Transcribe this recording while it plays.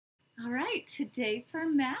right, today for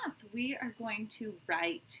math, we are going to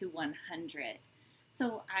write to 100.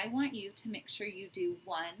 So I want you to make sure you do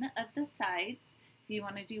one of the sides. If you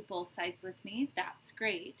want to do both sides with me, that's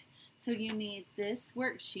great. So you need this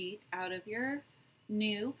worksheet out of your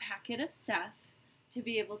new packet of stuff to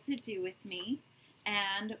be able to do with me.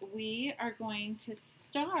 And we are going to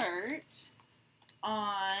start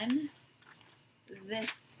on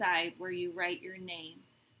this side where you write your name.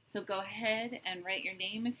 So go ahead and write your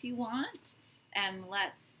name if you want, and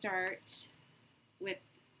let's start with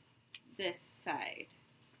this side.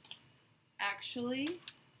 Actually,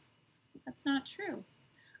 that's not true.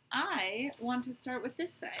 I want to start with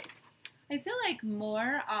this side. I feel like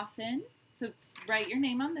more often, so write your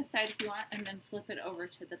name on this side if you want, and then flip it over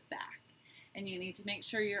to the back. And you need to make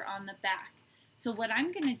sure you're on the back. So what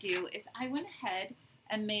I'm going to do is I went ahead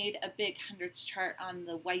and made a big hundreds chart on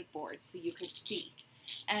the whiteboard so you could see.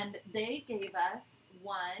 And they gave us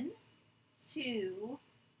 1, 2,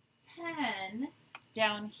 10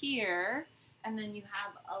 down here, and then you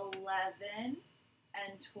have 11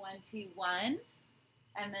 and 21,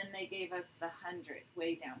 and then they gave us the 100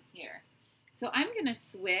 way down here. So I'm going to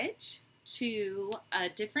switch to a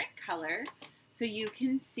different color so you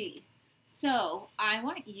can see. So I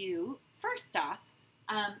want you, first off,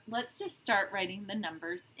 let's just start writing the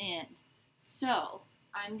numbers in. So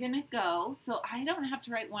I'm going to go, so I don't have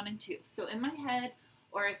to write 1 and 2. So in my head,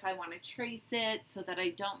 or if I want to trace it so that I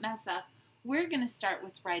don't mess up, we're going to start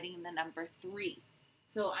with writing the number 3.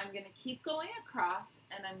 So I'm going to keep going across,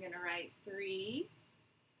 and I'm going to write 3,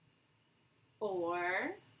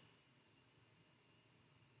 4,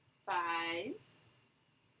 5,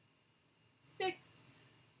 6,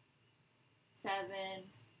 7,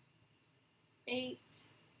 8,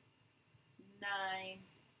 9,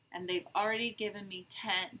 and they've already given me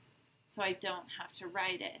 10, so I don't have to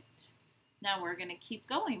write it. Now we're going to keep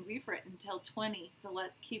going. We've written till 20, so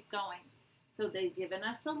let's keep going. So they've given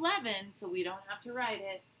us 11, so we don't have to write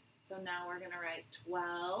it. So now we're going to write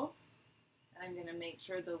 12, and I'm going to make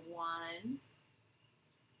sure the 1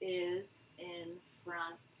 is in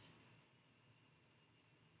front.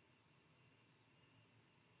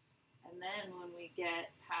 And then when we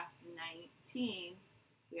get past 19,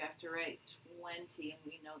 we have to write 20, and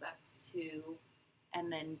we know that's 2,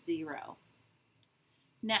 and then 0.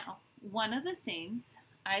 Now, one of the things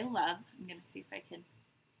I love, I'm going to see if I can,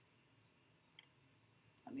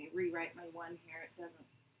 let me rewrite my 1 here. It doesn't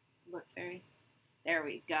look very, there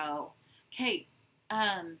we go. Okay,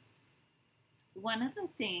 one of the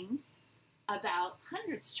things about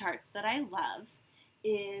hundreds charts that I love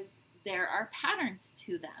is there are patterns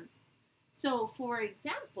to them. So, for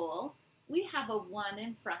example, we have a 1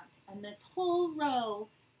 in front, and this whole row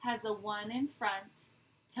has a 1 in front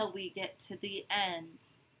till we get to the end.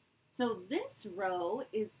 So this row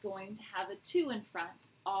is going to have a 2 in front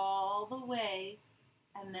all the way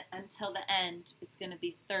and until the end. It's going to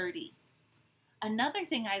be 30. Another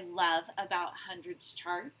thing I love about hundreds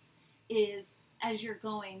charts is as you're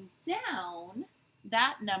going down,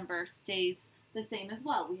 that number stays the same as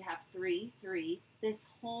well. We have 3, 3. This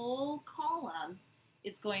whole column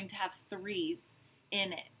is going to have 3s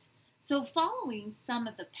in it. So following some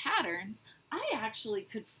of the patterns, I actually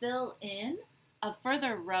could fill in a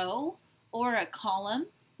further row or a column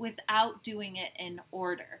without doing it in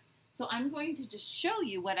order. So I'm going to just show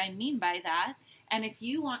you what I mean by that. And if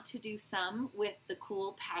you want to do some with the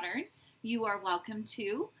cool pattern, you are welcome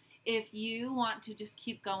to. If you want to just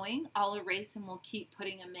keep going, I'll erase and we'll keep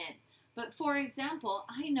putting them in. But for example,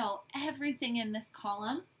 I know everything in this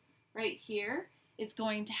column right here is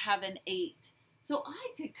going to have an 8. So I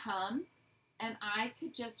could come and I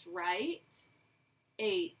could just write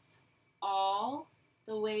 8s all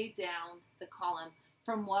the way down the column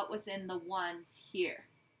from what was in the 1s here.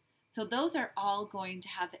 So those are all going to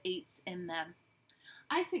have 8s in them.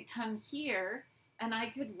 I could come here and I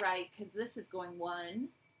could write, because this is going 1,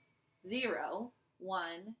 0,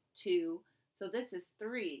 1, 2, so this is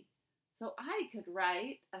 3. So I could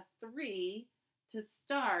write a 3 to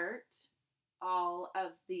start all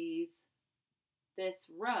of this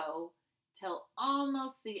row till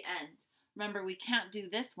almost the end. Remember, we can't do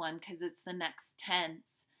this one because it's the next tens.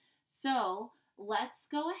 So let's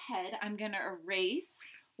go ahead. I'm going to erase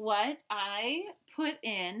what I put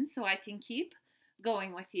in so I can keep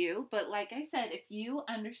going with you. But like I said, if you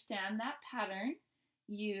understand that pattern,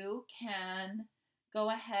 you can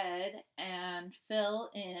go ahead and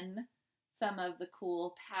fill in some of the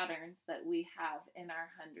cool patterns that we have in our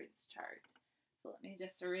hundreds chart. So let me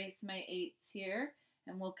just erase my 8s here,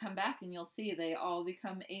 and we'll come back and you'll see they all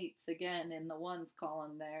become 8s again in the 1s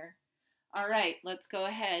column there. All right, let's go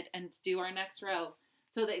ahead and do our next row.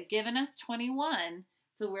 So they've given us 21,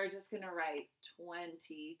 so we're just going to write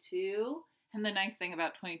 22. And the nice thing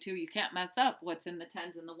about 22, you can't mess up what's in the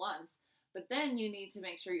tens and the ones. But then you need to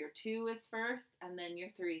make sure your 2 is first, and then your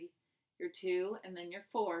 3, your 2, and then your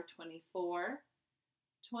 4. 24,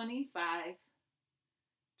 25,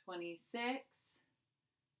 26,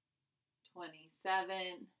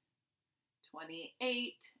 27,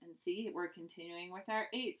 28, and see, we're continuing with our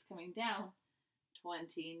 8s coming down,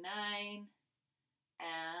 29,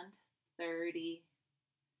 and 30.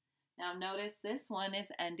 Now notice this one is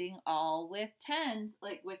ending all with 10s,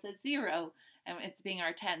 like with a 0, and it's being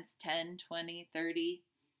our 10s, 10, 20, 30.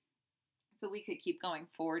 So we could keep going,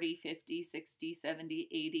 40, 50, 60, 70,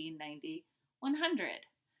 80, 90, 100.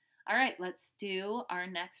 All right, let's do our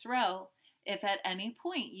next row. If at any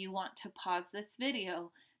point you want to pause this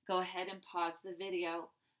video, go ahead and pause the video,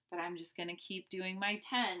 but I'm just going to keep doing my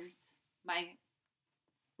 10s. My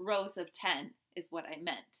rows of 10 is what I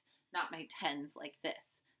meant, not my 10s like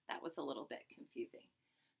this. That was a little bit confusing.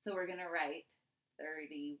 So we're going to write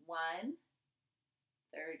 31,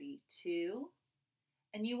 32,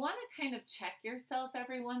 and you want to kind of check yourself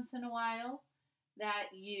every once in a while that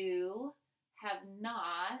you have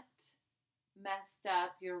not messed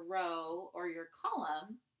up your row or your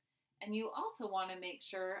column. And you also want to make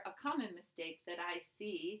sure, a common mistake that I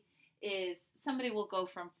see is somebody will go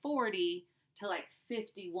from 40 to like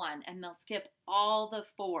 51 and they'll skip all the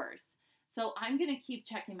 4s. So I'm going to keep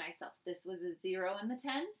checking myself. This was a 0 in the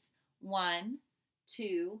 10s, 1,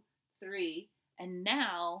 2, 3, and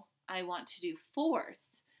now I want to do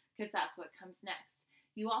 4s because that's what comes next.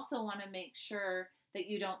 You also want to make sure that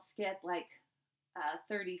you don't skip like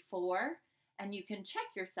 34, and you can check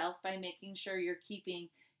yourself by making sure you're keeping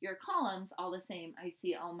your columns all the same. I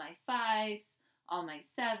see all my 5s, all my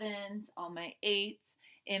 7s, all my 8s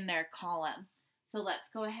in their column. So let's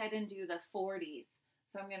go ahead and do the 40s.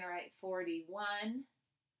 So I'm going to write 41,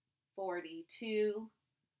 42,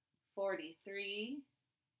 43,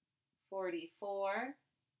 44,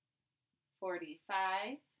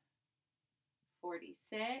 45,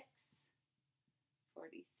 46,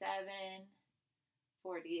 47,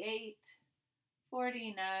 48,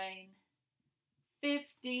 49,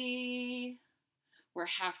 50. We're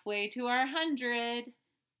halfway to our 100.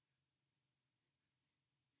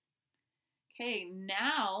 Okay,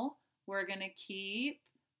 now we're going to keep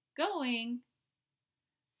going.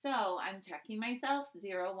 So I'm checking myself.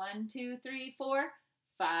 0, 1, 2, 3, 4,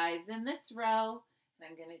 5s in this row. And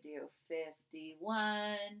I'm going to do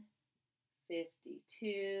 51,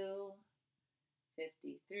 52,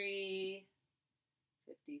 53,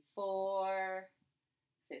 54,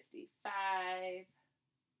 55,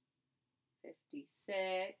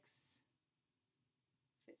 56,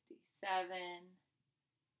 57,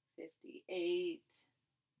 58,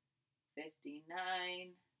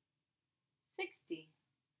 59, 60.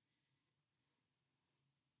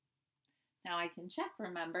 Now I can check,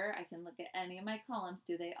 remember, I can look at any of my columns.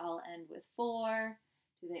 Do they all end with 4?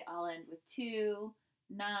 Do they all end with 2,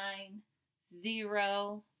 9,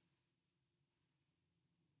 0?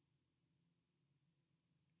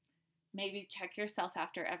 Maybe check yourself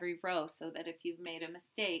after every row so that if you've made a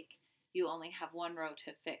mistake, you only have one row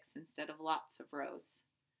to fix instead of lots of rows.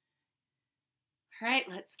 All right,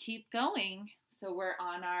 let's keep going. So we're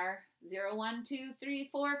on our 0, 1, 2, 3,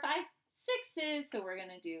 4, 5, 6s. So we're going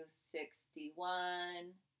to do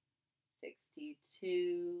 61,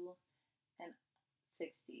 62, and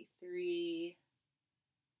 63,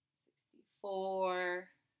 64,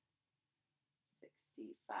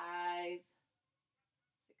 65,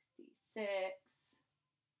 66,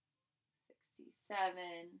 67,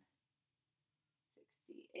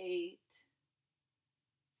 68,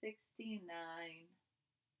 69,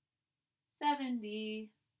 70,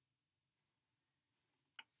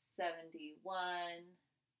 71,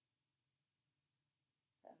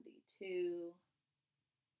 72,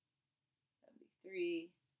 73,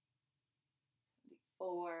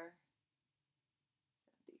 74,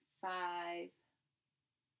 75,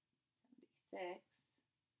 76,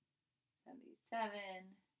 77,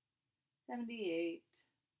 78,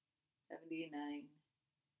 79,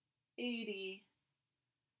 80.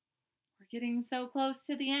 We're getting so close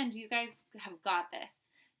to the end. You guys have got this.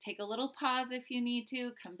 Take a little pause if you need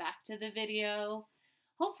to. Come back to the video.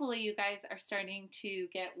 Hopefully you guys are starting to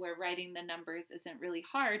get where writing the numbers isn't really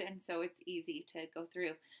hard, and so it's easy to go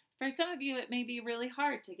through. For some of you, it may be really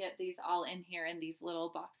hard to get these all in here in these little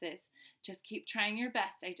boxes. Just keep trying your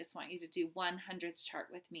best. I just want you to do 100s chart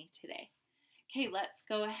with me today. Okay, let's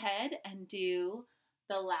go ahead and do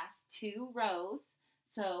the last 2 rows.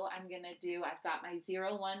 So I'm going to do, I've got my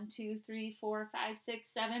 0, 1, 2, 3, 4, 5,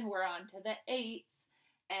 6, 7. We're on to the 8s.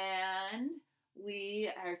 And we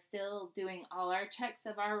are still doing all our checks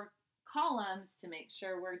of our columns to make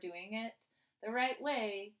sure we're doing it the right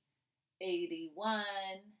way. 81,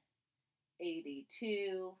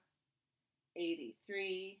 82,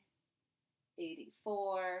 83,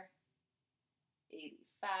 84,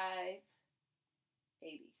 85,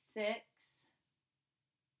 86,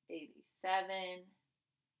 87,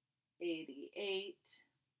 88,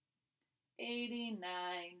 89,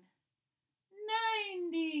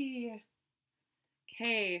 90.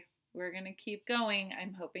 Okay, we're going to keep going.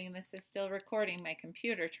 I'm hoping this is still recording. My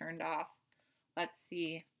computer turned off. Let's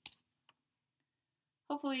see.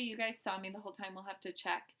 Hopefully you guys saw me the whole time. We'll have to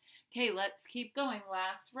check. Okay, let's keep going.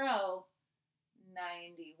 Last row.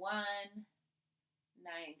 91,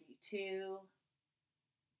 92,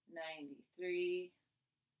 93,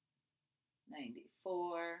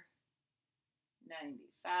 94,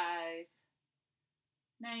 95,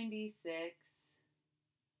 96,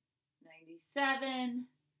 97,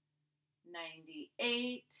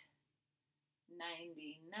 98,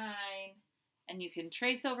 99, and you can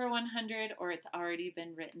trace over 100 or it's already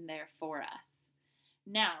been written there for us.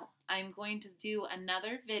 Now, I'm going to do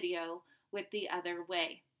another video with the other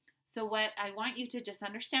way. So what I want you to just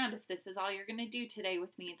understand, if this is all you're going to do today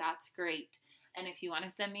with me, that's great. And if you want to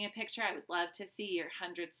send me a picture, I would love to see your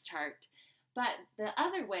hundreds chart. But the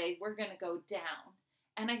other way, we're going to go down.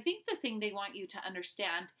 And I think the thing they want you to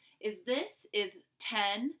understand is this is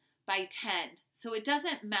 10 by 10. So it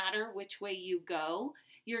doesn't matter which way you go,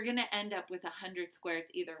 you're going to end up with 100 squares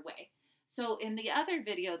either way. So in the other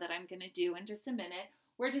video that I'm going to do in just a minute,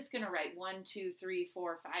 we're just going to write 1, 2, 3,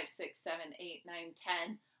 4, 5, 6, 7, 8, 9,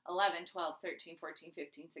 10, 11, 12, 13, 14,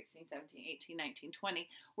 15, 16, 17, 18, 19, 20.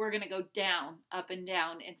 We're going to go down, up and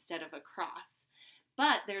down instead of across.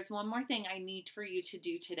 But there's one more thing I need for you to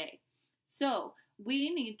do today. So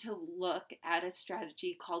we need to look at a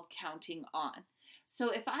strategy called counting on.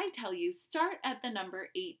 So if I tell you start at the number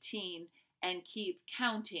 18 and keep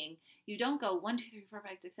counting, you don't go 1, 2, 3, 4,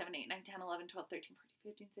 5, 6, 7, 8, 9, 10, 11, 12, 13,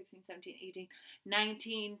 14, 15, 16, 17, 18,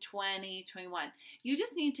 19, 20, 21. You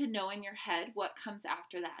just need to know in your head what comes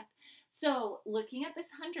after that. So looking at this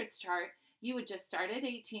hundreds chart, you would just start at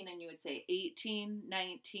 18 and you would say 18,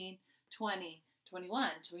 19, 20, 21,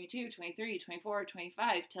 22, 23, 24,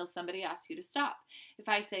 25 till somebody asks you to stop. If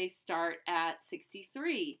I say start at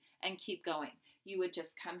 63 and keep going, you would just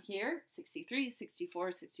come here, 63,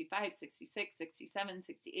 64, 65, 66, 67,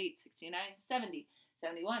 68, 69, 70,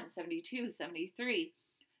 71, 72, 73.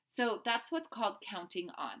 So that's what's called counting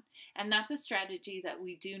on. And that's a strategy that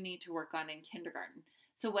we do need to work on in kindergarten.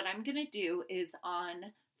 So what I'm going to do is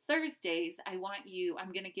on Thursdays, I'm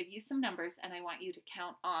going to give you some numbers and I want you to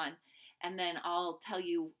count on. And then I'll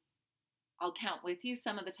count with you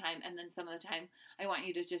some of the time. And then some of the time, I want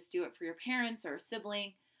you to just do it for your parents or a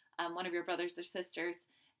sibling, one of your brothers or sisters,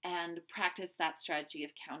 and practice that strategy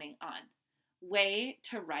of counting on. Way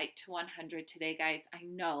to write to 100 today, guys. I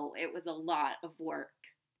know it was a lot of work.